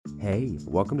Hey,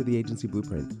 welcome to the Agency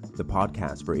Blueprint, the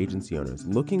podcast for agency owners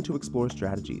looking to explore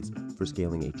strategies for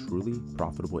scaling a truly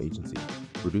profitable agency,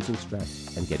 reducing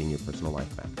stress, and getting your personal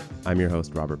life back. I'm your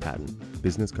host, Robert Patton,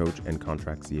 business coach and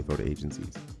contract CFO to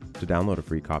agencies. To download a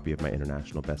free copy of my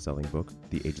international best-selling book,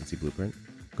 The Agency Blueprint,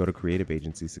 go to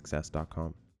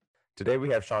creativeagencysuccess.com. Today we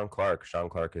have Sean Clark. Sean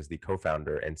Clark is the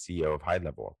co-founder and CEO of High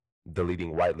Level, the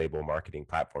leading white label marketing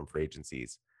platform for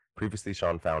agencies. Previously,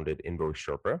 Sean founded Invoice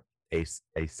Sherpa, a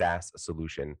SaaS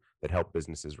solution that helped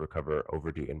businesses recover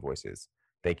overdue invoices.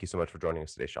 Thank you so much for joining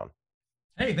us today, Sean.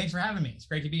 Hey, thanks for having me. It's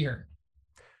great to be here.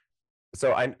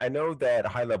 So I know that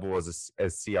High Level is a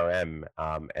CRM,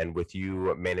 and with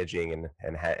you managing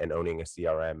and owning a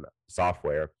CRM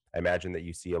software, I imagine that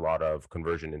you see a lot of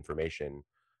conversion information.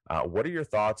 What are your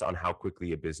thoughts on how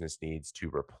quickly a business needs to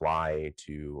reply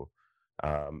to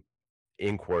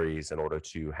inquiries in order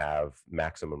to have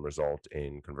maximum result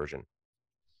in conversion?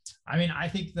 I mean, I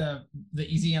think the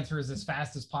easy answer is as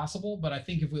fast as possible. But I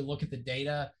think if we look at the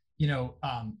data,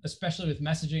 especially with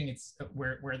messaging, it's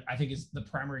where I think is the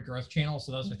primary growth channel.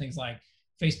 So those are things like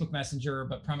Facebook Messenger,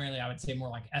 but primarily I would say more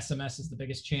like SMS is the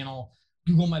biggest channel.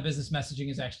 Google My Business messaging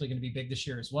is actually going to be big this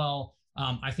year as well.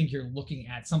 I think you're looking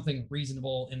at something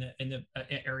reasonable in the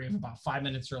area of about 5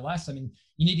 minutes or less. I mean,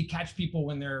 you need to catch people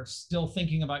when they're still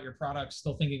thinking about your product,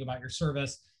 still thinking about your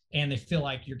service, and they feel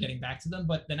like you're getting back to them.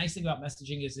 But the nice thing about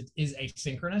messaging is it is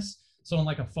asynchronous. So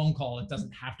unlike a phone call, it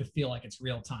doesn't have to feel like it's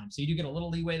real time. So you do get a little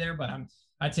leeway there, but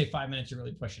I'd say 5 minutes, you're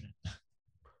really pushing it.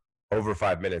 Over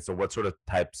 5 minutes. So what sort of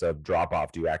types of drop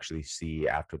off do you actually see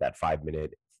after that 5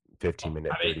 minute, 15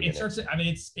 minute, 30 minute?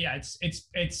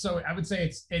 So I would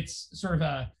say it's sort of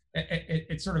a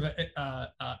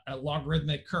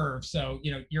logarithmic curve. So,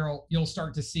 you'll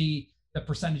start to see the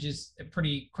percentages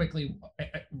pretty quickly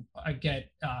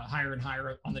get higher and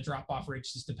higher on the drop-off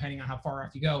rates, just depending on how far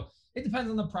off you go. It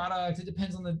depends on the product. It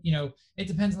depends on it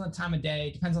depends on the time of day.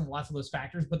 It depends on lots of those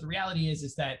factors. But the reality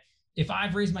is that if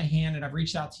I've raised my hand and I've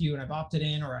reached out to you and I've opted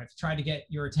in or I've tried to get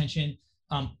your attention,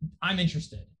 I'm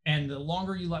interested. And the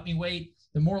longer you let me wait,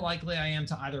 the more likely I am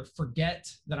to either forget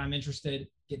that I'm interested,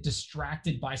 get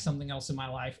distracted by something else in my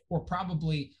life, or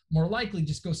probably more likely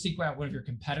just go seek out one of your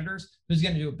competitors who's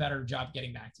going to do a better job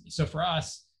getting back to me. So for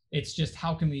us, it's just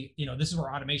how can we, this is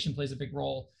where automation plays a big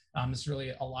role. It's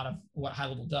really a lot of what High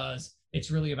Level does. It's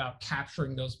really about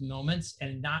capturing those moments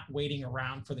and not waiting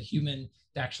around for the human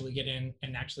to actually get in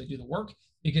and actually do the work,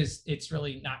 because it's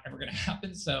really not ever going to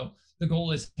happen. So the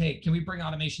goal is, hey, can we bring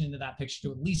automation into that picture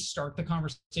to at least start the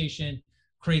conversation,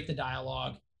 create the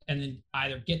dialogue, and then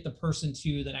either get the person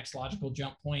to the next logical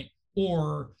jump point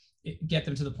or get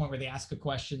them to the point where they ask a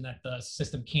question that the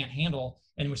system can't handle,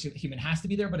 in which the human has to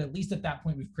be there. But at least at that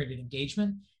point, we've created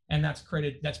engagement, and that's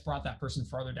brought that person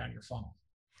farther down your funnel.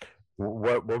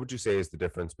 What would you say is the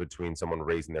difference between someone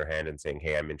raising their hand and saying,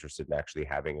 hey, I'm interested in actually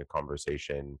having a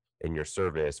conversation in your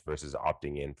service versus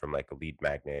opting in from like a lead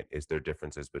magnet? Is there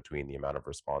differences between the amount of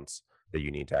response that you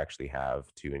need to actually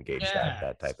have to engage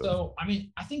that type of? So, I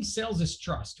mean, I think sales is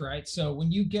trust, right? So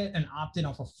when you get an opt-in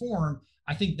off a form,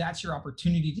 I think that's your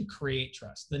opportunity to create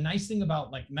trust. The nice thing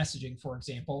about like messaging, for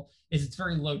example, is it's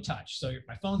very low touch. So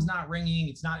my phone's not ringing,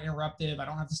 it's not interruptive. I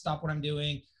don't have to stop what I'm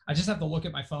doing. I just have to look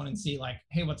at my phone and see like,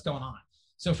 hey, what's going on?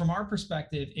 So from our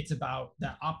perspective, it's about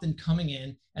that opt-in coming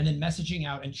in and then messaging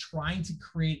out and trying to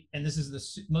create, and this is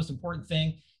the most important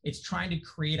thing, it's trying to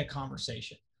create a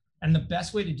conversation. And the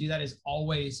best way to do that is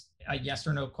always a yes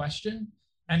or no question.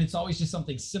 And it's always just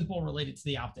something simple related to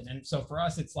the opt-in. And so for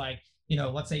us, it's like,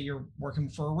 let's say you're working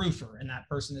for a roofer and that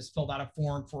person has filled out a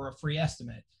form for a free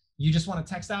estimate. You just want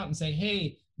to text out and say,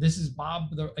 hey, this is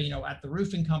Bob, at the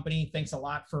roofing company. Thanks a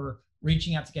lot for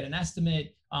reaching out to get an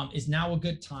estimate. Is now a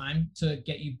good time to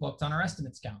get you booked on our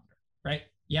estimates calendar, right?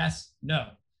 Yes, no.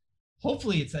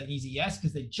 Hopefully it's an easy yes,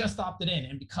 because they just opted in.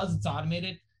 And because it's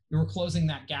automated, you're closing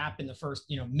that gap in the first,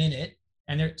 minute.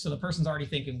 And so the person's already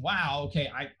thinking, wow, okay,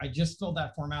 I just filled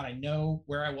that form out. I know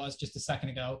where I was just a second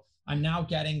ago. I'm now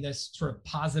getting this sort of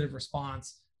positive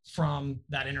response from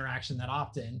that interaction, that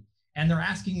opt-in. And they're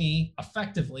asking me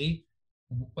effectively,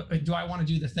 do I want to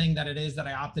do the thing that it is that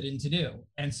I opted in to do?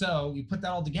 And so you put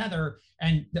that all together,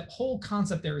 and the whole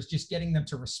concept there is just getting them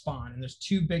to respond. And there's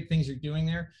two big things you're doing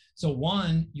there. So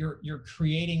one, you're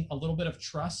creating a little bit of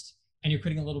trust and you're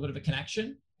creating a little bit of a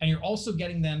connection. And you're also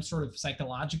getting them sort of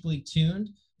psychologically tuned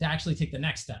to actually take the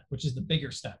next step, which is the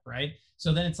bigger step, right?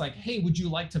 So then it's like, hey, would you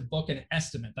like to book an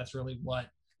estimate? That's really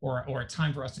or a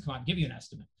time for us to come out and give you an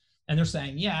estimate. And they're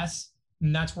saying yes.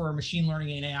 And that's where machine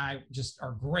learning and AI just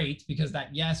are great, because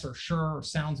that yes or sure or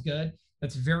sounds good,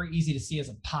 that's very easy to see as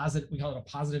a positive. We call it a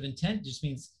positive intent. It just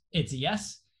means it's a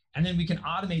yes. And then we can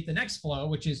automate the next flow,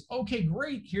 which is, okay,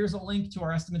 great. Here's a link to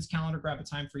our estimates calendar, grab a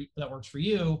time that works for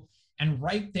you. And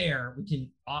right there, we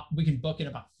can book in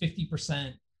about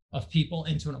 50% of people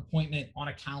into an appointment on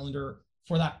a calendar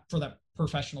for that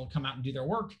professional to come out and do their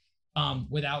work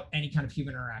without any kind of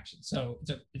human interaction. So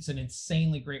it's an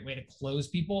insanely great way to close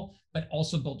people, but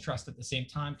also build trust at the same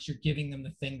time, because you're giving them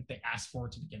the thing that they asked for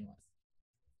to begin with.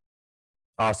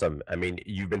 Awesome. I mean,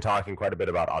 you've been talking quite a bit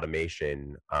about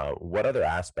automation. What other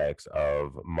aspects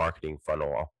of marketing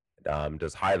funnel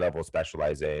does High Level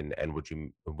specialize in, and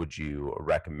would you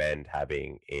recommend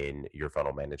having in your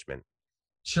funnel management?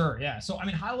 Sure. Yeah. So I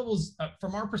mean, High Level is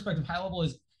from our perspective, High Level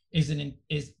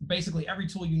is basically every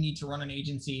tool you need to run an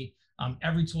agency,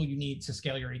 every tool you need to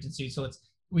scale your agency. So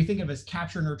we think of it as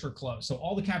capture, nurture, close. So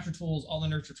all the capture tools, all the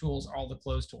nurture tools, are all the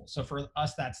close tools. So for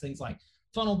us, that's things like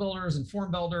funnel builders and form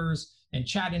builders and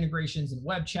chat integrations and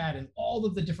web chat and all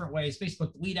of the different ways,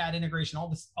 Facebook lead ad integration, all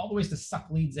the ways to suck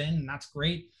leads in, and that's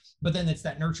great. But then it's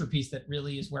that nurture piece that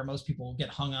really is where most people get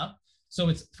hung up.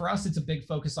 So for us, it's a big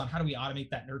focus on how do we automate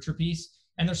that nurture piece.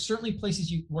 And there's certainly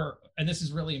places and this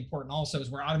is really important also, is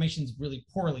where automation is really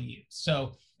poorly used.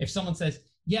 So if someone says,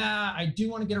 yeah, I do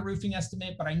want to get a roofing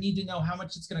estimate, but I need to know how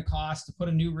much it's going to cost to put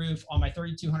a new roof on my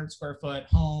 3,200 square foot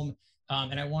home,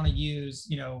 and I want to use,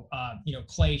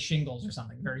 clay shingles or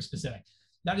something very specific.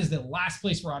 That is the last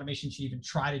place where automation should even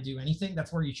try to do anything.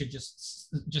 That's where you should just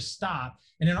stop.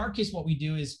 And in our case, what we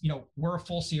do is, we're a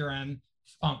full CRM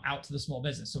out to the small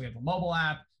business. So we have a mobile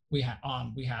app, we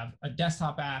have a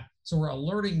desktop app. So we're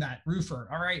alerting that roofer,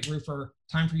 all right, roofer,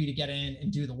 time for you to get in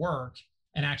and do the work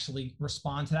and actually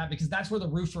respond to that, because that's where the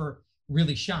roofer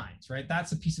really shines, right?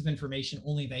 That's a piece of information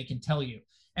only they can tell you.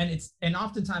 And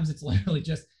oftentimes it's literally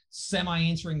just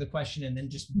semi-answering the question and then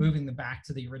just moving them back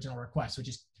to the original request, which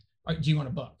is, do you want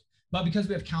to book? But because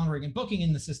we have calendaring and booking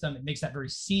in the system, it makes that very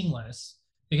seamless,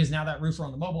 because now that roofer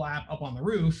on the mobile app up on the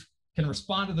roof can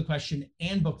respond to the question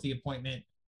and book the appointment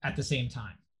at the same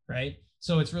time, right?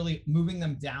 So it's really moving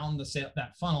them down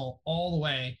that funnel all the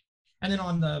way. And then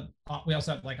we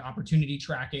also have like opportunity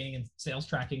tracking and sales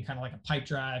tracking, kind of like a pipe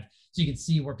drive. So you can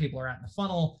see where people are at in the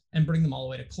funnel and bring them all the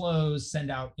way to close,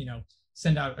 send out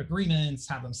agreements,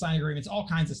 have them sign agreements, all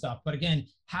kinds of stuff. But again,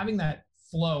 having that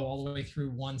flow all the way through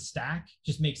one stack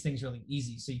just makes things really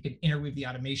easy. So you can interweave the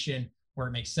automation where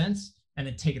it makes sense and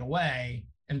then take it away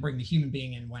and bring the human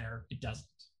being in where it doesn't.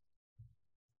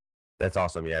 That's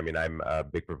awesome. Yeah, I mean, I'm a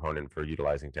big proponent for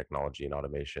utilizing technology and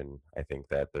automation. I think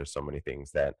that there's so many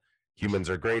things that humans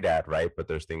are great at, right? But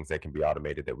there's things that can be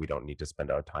automated that we don't need to spend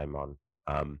our time on.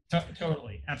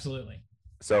 Totally. Absolutely.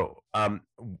 So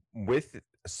with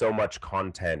so much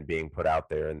content being put out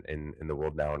there in the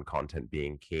world now, and content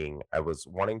being king, I was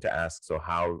wanting to ask, so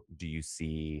how do you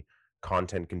see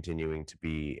content continuing to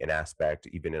be an aspect,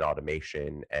 even in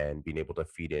automation, and being able to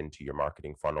feed into your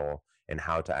marketing funnel, and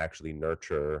how to actually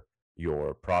nurture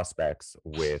your prospects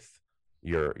with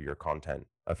your content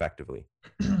effectively?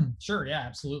 Sure. Yeah,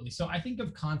 absolutely. So I think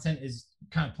of content as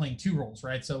kind of playing two roles,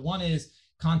 right? So one is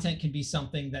content can be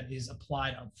something that is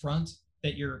applied up front,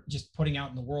 that you're just putting out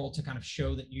in the world to kind of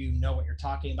show that you know what you're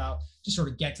talking about, to sort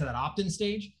of get to that opt-in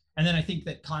stage. And then I think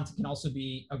that content can also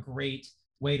be a great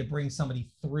way to bring somebody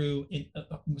through in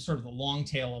sort of the long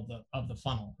tail of the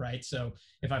funnel, right? So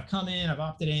if I've come in, I've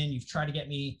opted in, you've tried to get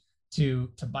me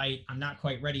to bite, I'm not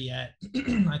quite ready yet.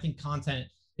 I think content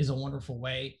is a wonderful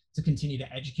way to continue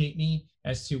to educate me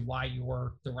as to why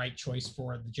you're the right choice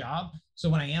for the job. So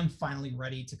when I am finally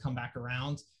ready to come back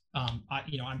around,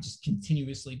 I'm just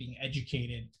continuously being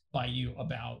educated by you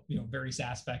about, various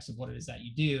aspects of what it is that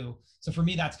you do. So for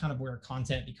me, that's kind of where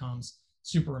content becomes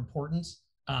super important.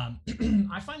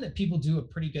 I find that people do a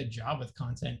pretty good job with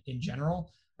content in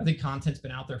general. I think content's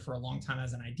been out there for a long time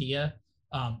as an idea.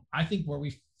 I think where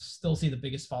we still see the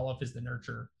biggest follow-up is the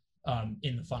nurture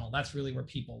in the funnel. That's really where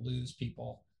people lose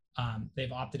people.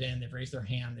 They've opted in, they've raised their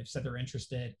hand, they've said they're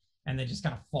interested, and they just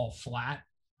kind of fall flat.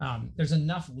 There's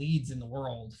enough leads in the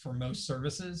world for most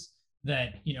services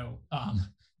that,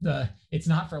 it's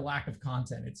not for lack of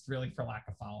content, it's really for lack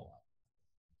of follow-up.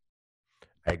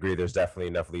 I agree. There's definitely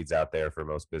enough leads out there for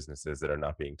most businesses that are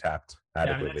not being tapped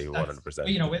adequately.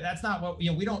 100%. That's not what,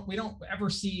 we don't ever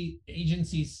see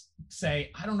agencies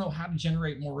say, I don't know how to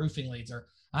generate more roofing leads, or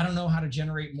I don't know how to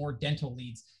generate more dental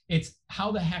leads. It's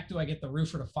how the heck do I get the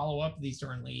roofer to follow up these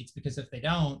darn leads? Because if they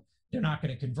don't, they're not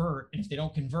going to convert. And if they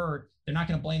don't convert, they're not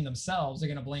going to blame themselves. They're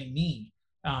going to blame me.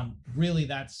 Really,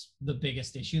 that's the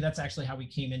biggest issue. That's actually how we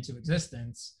came into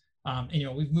existence.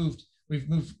 We've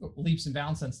moved leaps and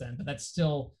bounds since then, but that's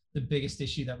still the biggest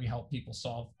issue that we help people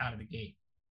solve out of the gate.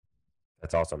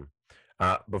 That's awesome.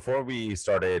 Before we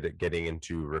started getting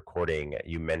into recording,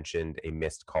 you mentioned a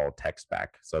missed call text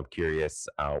back. So I'm curious,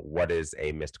 what is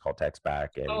a missed call text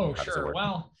back and Oh, how does it sure. work?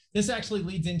 Well, this actually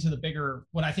leads into the bigger,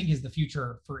 what I think is the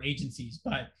future for agencies.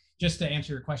 But just to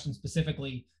answer your question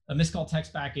specifically, a missed call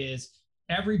text back is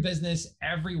every business,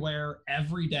 everywhere,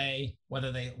 every day,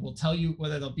 whether they will tell you,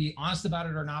 whether they'll be honest about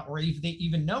it or not, or if they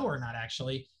even know or not,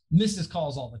 actually misses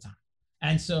calls all the time.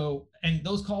 And so, and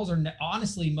those calls are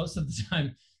honestly, most of the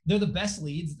time, they're the best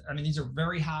leads. I mean, these are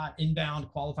very hot, inbound,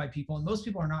 qualified people. And most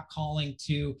people are not calling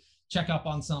to check up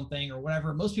on something or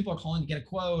whatever. Most people are calling to get a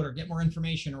quote or get more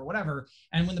information or whatever.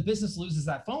 And when the business loses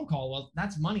that phone call, well,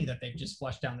 that's money that they've just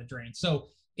flushed down the drain. So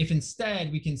if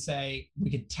instead we can say, we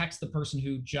could text the person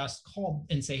who just called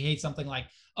and say, hey, something like,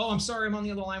 oh, I'm sorry, I'm on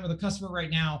the other line with a customer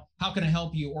right now. How can I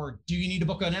help you? Or do you need to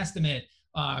book an estimate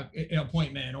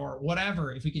appointment or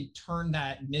whatever? If we can turn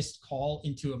that missed call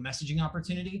into a messaging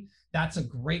opportunity, that's a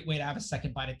great way to have a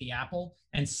second bite at the apple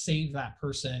and save that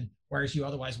person. Whereas you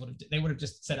otherwise they would have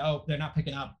just said, oh, they're not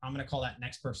picking up, I'm going to call that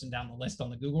next person down the list on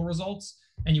the Google results,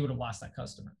 and you would have lost that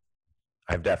customer.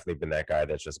 I've definitely been that guy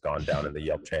that's just gone down in the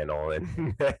Yelp channel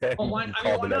and, Well, why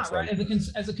not, right?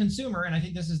 As a consumer, and I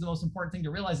think this is the most important thing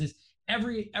to realize is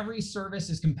every service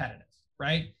is competitive,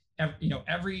 right?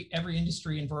 Every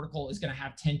industry and vertical is going to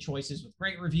have 10 choices with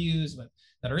great reviews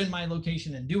that are in my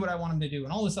location and do what I want them to do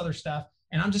and all this other stuff.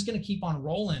 And I'm just going to keep on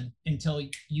rolling until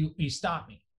you stop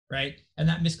me, right? And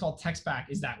that missed call text back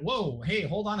is that, whoa, hey,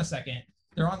 hold on a second.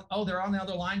 They're on the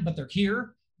other line, but they're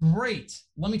here. Great.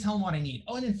 Let me tell them what I need.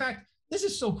 Oh, and in fact, this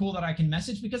is so cool that I can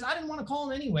message because I didn't want to call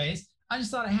them anyways. I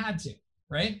just thought I had to,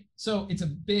 right? So it's a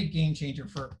big game changer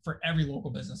for every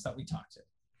local business that we talk to.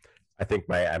 I think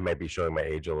I might be showing my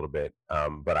age a little bit,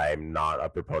 but I'm not a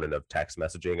proponent of text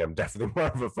messaging. I'm definitely more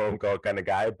of a phone call kind of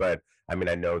guy. But I mean,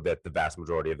 I know that the vast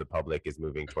majority of the public is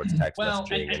moving towards text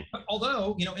messaging. And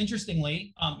although,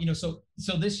 interestingly,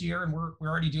 so this year, and we're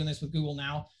already doing this with Google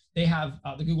now, they have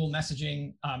the Google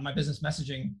messaging, my business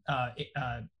messaging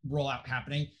rollout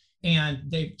happening. And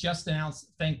they've just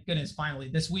announced, thank goodness, finally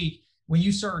this week, when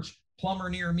you search plumber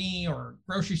near me or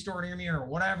grocery store near me or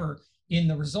whatever, in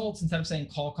the results, instead of saying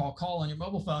call on your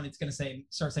mobile phone, it's going to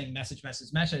start saying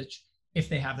message if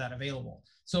they have that available.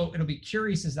 So it'll be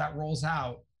curious as that rolls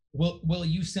out. Will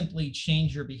you simply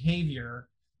change your behavior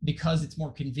because it's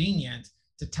more convenient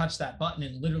to touch that button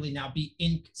and literally now be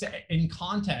in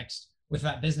context with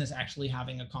that business actually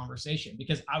having a conversation?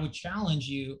 Because I would challenge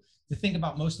you to think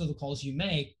about most of the calls you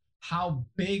make. How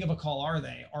big of a call are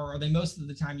they? Or are they most of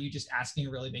the time you just asking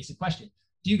a really basic question?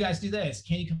 Do you guys do this?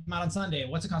 Can you come out on Sunday?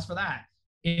 What's the cost for that?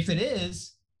 If it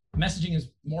is, messaging is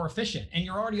more efficient and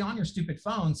you're already on your stupid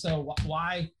phone. So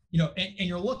why, and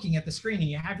you're looking at the screen and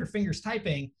you have your fingers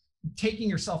typing, taking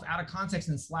yourself out of context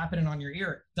and slapping it on your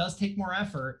ear does take more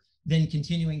effort than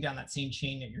continuing down that same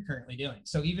chain that you're currently doing.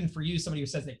 So even for you, somebody who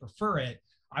says they prefer it,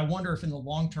 I wonder if in the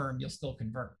long term, you'll still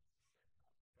convert.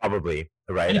 Probably,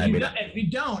 right? And if you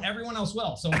don't, everyone else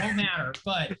will. So it won't matter,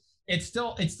 but it's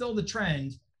still the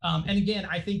trend. And again,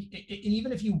 I think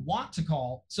even if you want to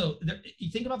call, you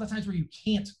think about the times where you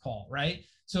can't call, right?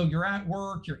 So you're at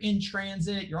work, you're in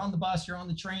transit, you're on the bus, you're on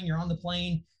the train, you're on the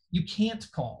plane, you can't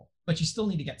call, but you still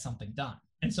need to get something done.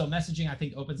 And so messaging, I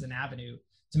think, opens an avenue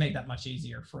to make that much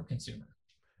easier for a consumer.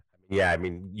 Yeah, I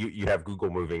mean, you have Google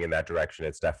moving in that direction.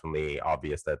 It's definitely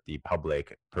obvious that the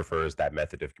public prefers that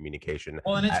method of communication.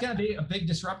 Well, and it's going to be a big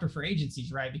disruptor for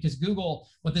agencies, right? Because Google,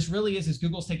 what this really is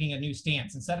Google's taking a new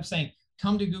stance. Instead of saying,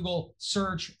 come to Google,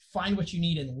 search, find what you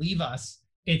need and leave us,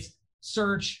 it's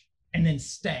search and then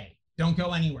stay. Don't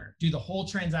go anywhere. Do the whole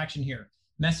transaction here.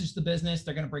 Message the business.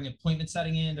 They're going to bring appointment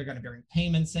setting in. They're going to bring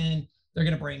payments in. They're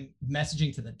going to bring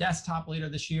messaging to the desktop later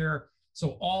this year.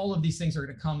 So all of these things are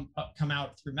going to come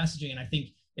out through messaging. And I think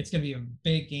it's going to be a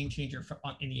big game changer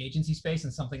in the agency space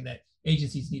and something that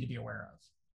agencies need to be aware of.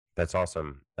 That's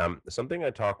awesome. Something I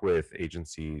talk with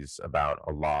agencies about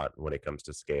a lot when it comes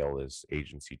to scale is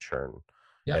agency churn.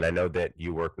 Yep. And I know that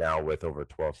you work now with over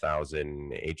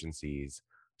 12,000 agencies.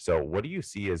 So what do you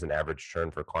see as an average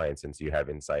churn for clients since you have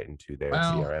insight into their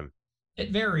CRM?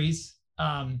 It varies.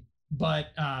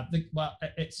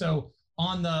 So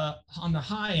on the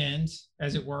high end,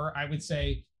 as it were, I would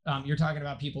say you're talking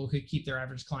about people who keep their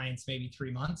average clients maybe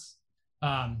 3 months.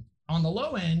 On the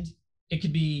low end, it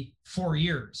could be 4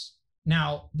 years.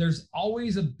 Now, there's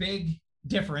always a big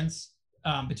difference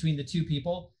between the two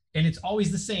people, and it's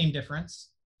always the same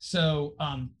difference. So,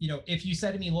 if you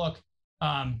said to me, look,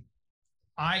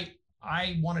 I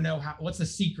want to know what's the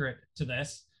secret to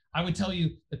this? I would tell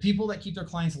you the people that keep their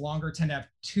clients longer tend to have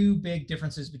two big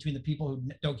differences between the people who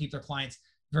don't keep their clients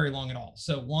very long at all.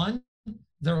 So one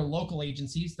they're local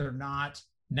agencies. They're not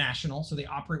national. So they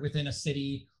operate within a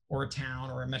city or a town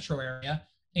or a metro area,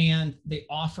 and they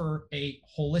offer a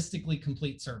holistically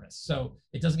complete service. So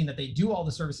it doesn't mean that they do all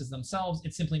the services themselves.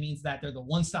 It simply means that they're the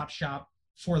one-stop shop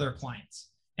for their clients.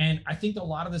 And I think a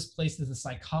lot of this plays to the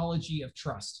psychology of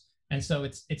trust. And so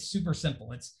it's super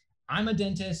simple. I'm a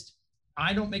dentist.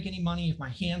 I don't make any money if my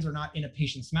hands are not in a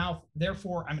patient's mouth.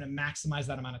 Therefore, I'm going to maximize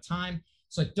that amount of time.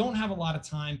 So I don't have a lot of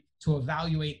time to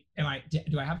evaluate,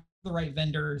 do I have the right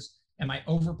vendors? Am I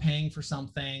overpaying for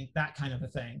something? That kind of a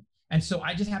thing. And so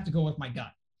I just have to go with my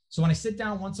gut. So when I sit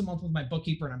down once a month with my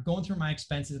bookkeeper and I'm going through my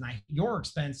expenses, and your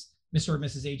expense, Mr. or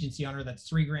Mrs. Agency Owner, that's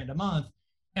 $3,000 a month,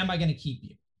 am I going to keep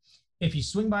you? If you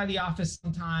swing by the office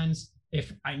sometimes,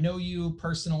 if I know you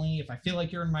personally, if I feel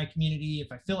like you're in my community,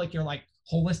 if I feel like you're like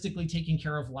holistically taking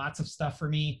care of lots of stuff for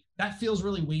me, that feels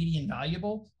really weighty and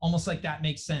valuable, almost like that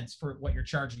makes sense for what you're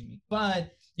charging me.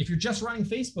 But if you're just running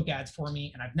Facebook ads for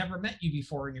me and I've never met you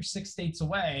before and you're 6 states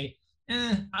away,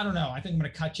 I don't know. I think I'm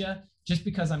going to cut you just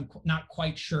because I'm not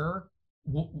quite sure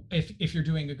if you're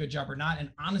doing a good job or not.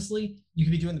 And honestly, you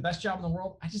could be doing the best job in the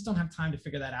world. I just don't have time to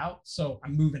figure that out. So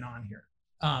I'm moving on here.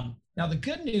 Now, the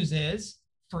good news is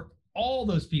for all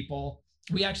those people,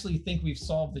 we actually think we've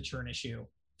solved the churn issue,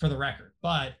 for the record.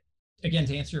 But again,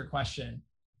 to answer your question,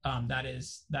 that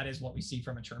is what we see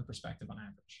from a churn perspective on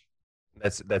average.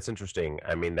 That's interesting.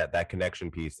 I mean, that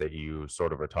connection piece that you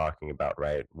sort of are talking about,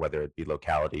 right? Whether it be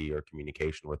locality or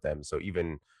communication with them. So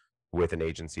even with an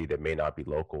agency that may not be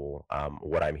local,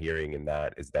 what I'm hearing in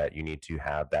that is that you need to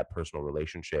have that personal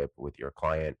relationship with your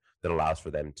client that allows for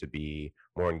them to be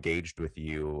more engaged with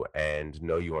you and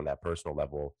know you on that personal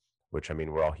level, which, I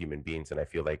mean, we're all human beings. And I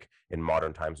feel like in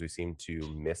modern times, we seem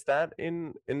to miss that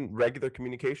in regular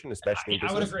communication, especially in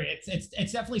business. I would agree.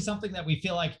 It's definitely something that we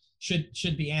feel like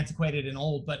should be antiquated and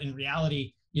old, but in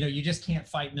reality, you just can't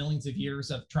fight millions of years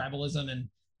of tribalism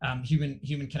and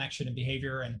human connection and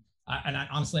behavior. And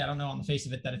honestly, I don't know on the face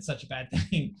of it that it's such a bad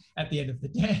thing at the end of the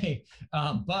day.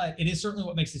 But it is certainly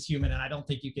what makes us human. And I don't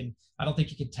think you can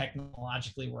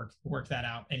technologically work that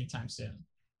out anytime soon.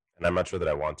 And I'm not sure that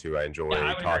I want to. I enjoy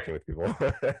talking with people.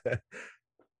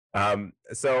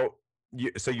 So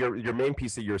your main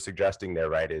piece that you're suggesting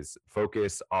there, right, is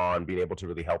focus on being able to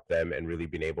really help them and really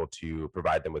being able to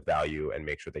provide them with value and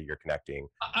make sure that you're connecting.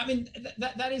 I mean,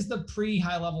 that is the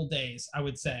pre-high level days, I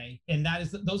would say, and that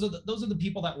is those are the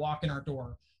people that walk in our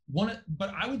door.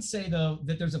 But I would say though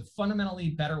that there's a fundamentally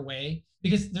better way,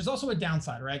 because there's also a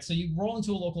downside, right? So you roll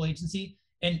into a local agency.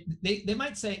 And they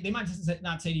might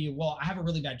not say to you, well, I have a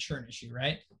really bad churn issue,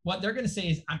 right? What they're going to say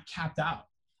is, I'm capped out.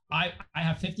 I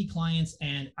have 50 clients,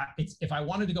 and if I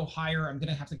wanted to go higher, I'm going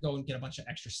to have to go and get a bunch of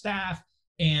extra staff.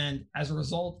 And as a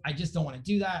result, I just don't want to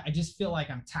do that. I just feel like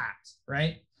I'm tapped,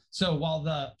 right? So while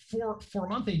the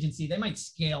four-month agency, they might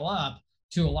scale up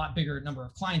to a lot bigger number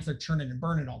of clients, they're churning and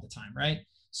burning all the time, right?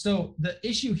 So the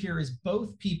issue here is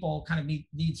both people kind of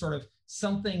need sort of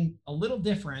something a little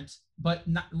different, but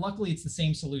luckily it's the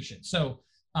same solution. So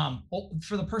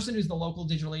for the person who's the local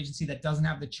digital agency that doesn't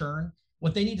have the churn,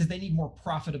 what they need more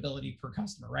profitability per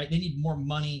customer, right? They need more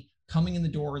money coming in the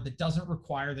door that doesn't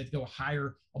require that to go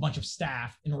hire a bunch of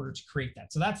staff in order to create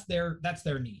that. So that's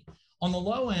their need. On the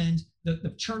low end,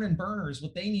 the churn and burners,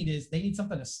 what they need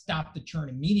something to stop the churn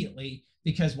immediately,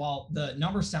 because while the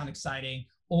numbers sound exciting,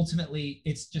 ultimately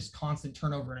it's just constant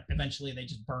turnover and eventually they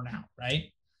just burn out,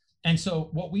 right? And so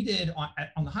what we did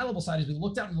on the high level side is we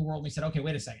looked out into the world and we said, okay,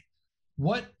 wait a second.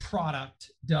 What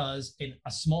product does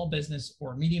a small business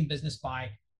or a medium business buy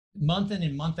month in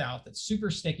and month out that's super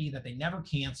sticky, that they never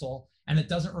cancel, and it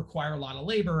doesn't require a lot of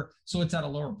labor, so it's at a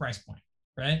lower price point,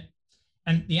 right?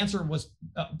 And the answer was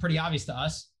pretty obvious to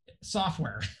us: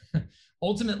 software.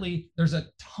 Ultimately, there's a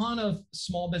ton of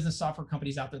small business software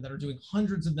companies out there that are doing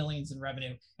hundreds of millions in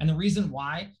revenue. And the reason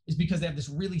why is because they have this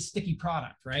really sticky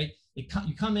product, right? You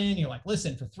come in, you're like,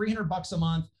 listen, for $300 a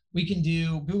month, we can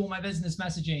do Google My Business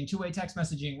messaging, two-way text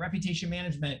messaging, reputation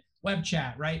management, web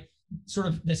chat, right? Sort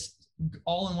of this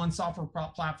all-in-one software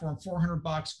platform,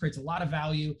 $400, creates a lot of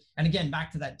value. And again,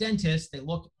 back to that dentist, they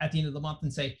look at the end of the month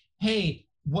and say, hey,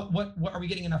 what are we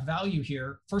getting enough value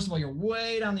here? First of all, you're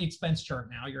way down the expense chart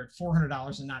now. You're at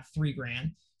 $400 and not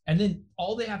 $3,000. And then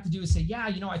all they have to do is say, yeah,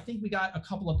 I think we got a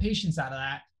couple of patients out of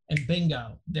that, and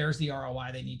bingo, there's the ROI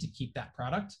they need to keep that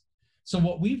product. So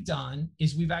what we've done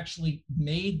is we've actually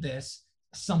made this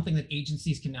something that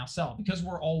agencies can now sell. Because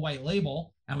we're all white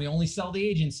label and we only sell the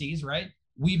agencies, right?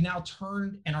 We've now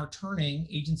turned and are turning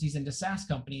agencies into SaaS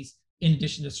companies in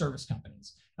addition to service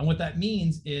companies. And what that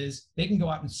means is they can go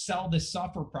out and sell this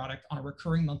software product on a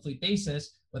recurring monthly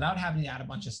basis without having to add a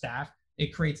bunch of staff.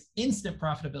 It creates instant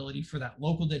profitability for that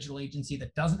local digital agency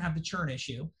that doesn't have the churn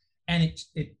issue. And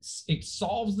it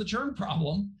solves the churn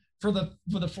problem for the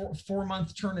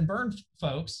 4-month churn and burn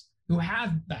folks who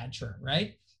have bad churn,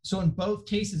 right? So in both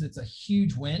cases, it's a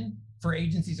huge win for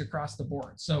agencies across the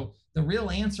board. So the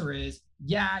real answer is,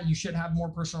 yeah, you should have more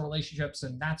personal relationships,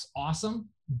 and that's awesome.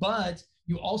 But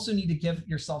you also need to give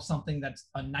yourself something that's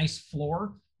a nice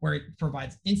floor where it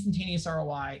provides instantaneous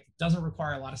ROI, doesn't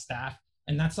require a lot of staff,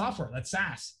 and that's software, that's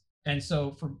SaaS. And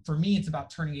so for me, it's about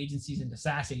turning agencies into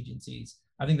SaaS agencies.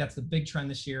 I think that's the big trend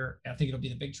this year. I think it'll be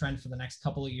the big trend for the next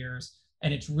couple of years.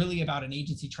 And it's really about an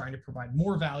agency trying to provide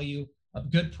more value, a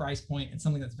good price point, and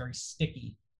something that's very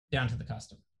sticky down to the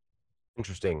customer.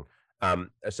 Interesting.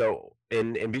 So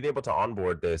in being able to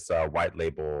onboard this white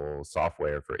label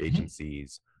software for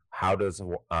agencies, how does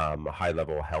High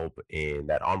Level help in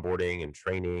that onboarding and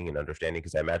training and understanding?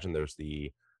 Because I imagine there's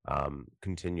the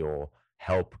continual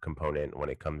help component when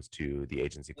it comes to the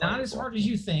agency. Not as hard as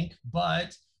you think,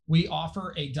 but we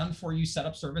offer a done-for-you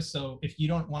setup service. So if you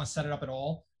don't want to set it up at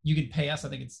all, you could pay us. I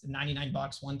think it's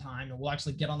 $99 one time, and we'll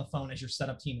actually get on the phone as your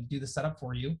setup team and do the setup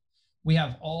for you. We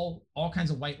have all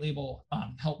kinds of white label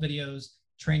help videos,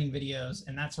 training videos,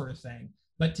 and that sort of thing.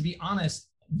 But to be honest,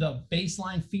 the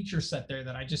baseline feature set there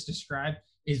that I just described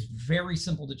is very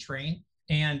simple to train,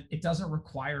 and it doesn't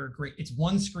require it's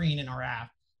one screen in our app.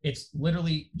 It's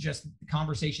literally just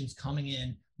conversations coming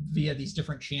in via these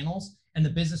different channels and the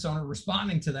business owner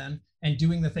responding to them and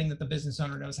doing the thing that the business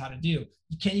owner knows how to do.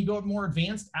 Can you go more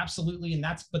advanced? Absolutely.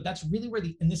 But that's really where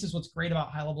and this is what's great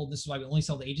about High Level. This is why we only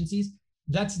sell to agencies.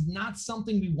 That's not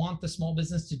something we want the small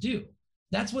business to do.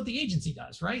 That's what the agency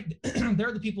does, right?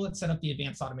 They're the people that set up the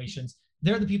advanced automations.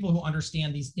 They're the people who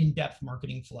understand these in-depth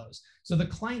marketing flows. So the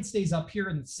client stays up here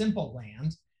in the simple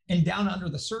land, and down under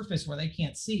the surface where they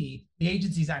can't see, the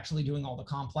agency's actually doing all the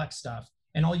complex stuff.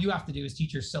 And all you have to do is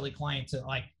teach your silly client to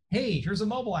hey, here's a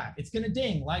mobile app. It's going to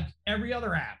ding like every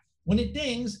other app. When it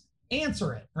dings,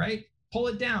 answer it, right? Pull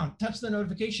it down, touch the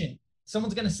notification.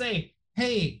 Someone's going to say,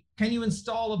 hey, can you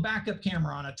install a backup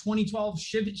camera on a 2012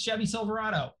 Chevy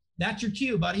Silverado? That's your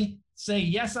cue, buddy. Say,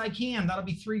 yes, I can. That'll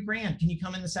be $3,000. Can you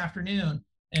come in this afternoon?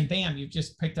 And bam, you've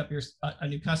just picked up a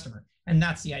new customer. And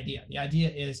that's the idea. The idea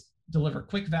is deliver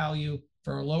quick value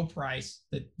for a low price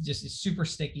that just is super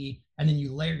sticky. And then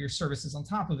you layer your services on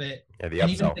top of it. Yeah,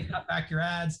 and even if they cut back your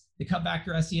ads, they cut back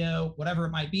your SEO, whatever it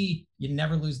might be, you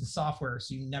never lose the software.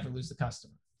 So you never lose the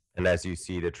customer. And as you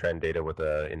see the trend data with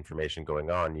the information going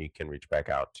on, you can reach back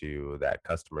out to that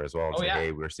customer as well and say,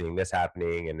 hey, we're seeing this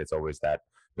happening. And it's always that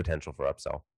potential for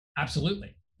upsell.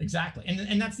 Absolutely. Exactly.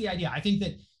 And that's the idea. I think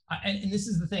that, and this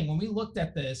is the thing, when we looked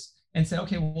at this and said,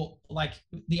 okay, well, like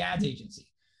the ads agency,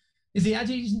 is the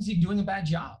ads agency doing a bad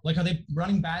job? Like, are they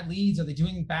running bad leads? Are they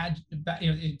doing bad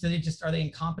are they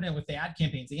incompetent with the ad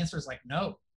campaigns? The answer is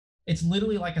no. It's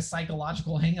literally like a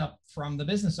psychological hang up from the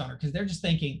business owner, because they're just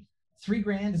thinking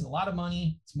 $3,000 is a lot of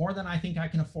money. It's more than I think I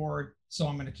can afford. So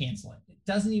I'm going to cancel it. It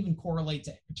doesn't even correlate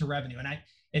to revenue.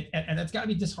 And that's got to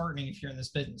be disheartening if you're in this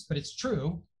business, but it's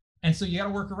true. And so you got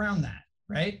to work around that,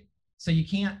 right? So you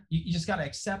just got to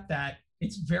accept that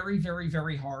it's very, very,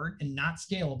 very hard and not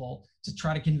scalable to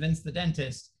try to convince the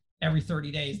dentist every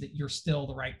 30 days that you're still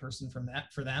the right person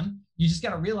for them. You just got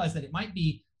to realize that it might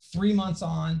be 3 months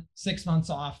on, 6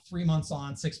 months off, 3 months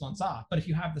on, 6 months off. But if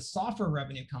you have the software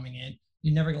revenue coming in,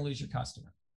 you're never going to lose your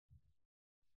customer.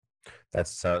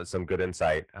 That's some good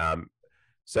insight.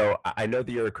 So I know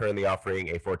that you're currently offering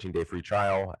a 14-day free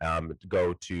trial.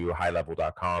 Go to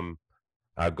highlevel.com.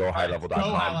 Go highlevel.com.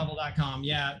 Go highlevel.com.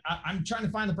 Yeah. I'm trying to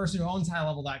find the person who owns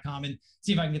highlevel.com and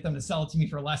see if I can get them to sell it to me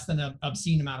for less than an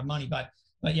obscene amount of money. But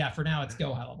yeah, for now it's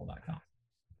go highlevel.com.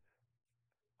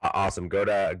 Awesome. Go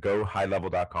to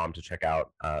gohighlevel.com to check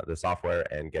out the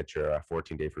software and get your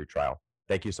 14-day free trial.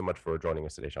 Thank you so much for joining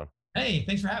us today, Sean. Hey,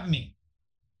 thanks for having me.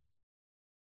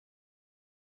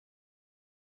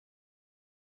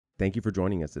 Thank you for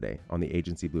joining us today on the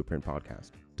Agency Blueprint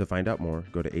Podcast. To find out more,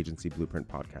 go to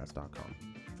agencyblueprintpodcast.com.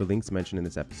 For links mentioned in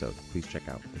this episode, please check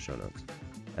out the show notes.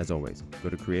 As always, go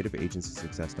to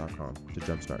creativeagencysuccess.com to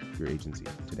jumpstart your agency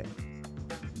today.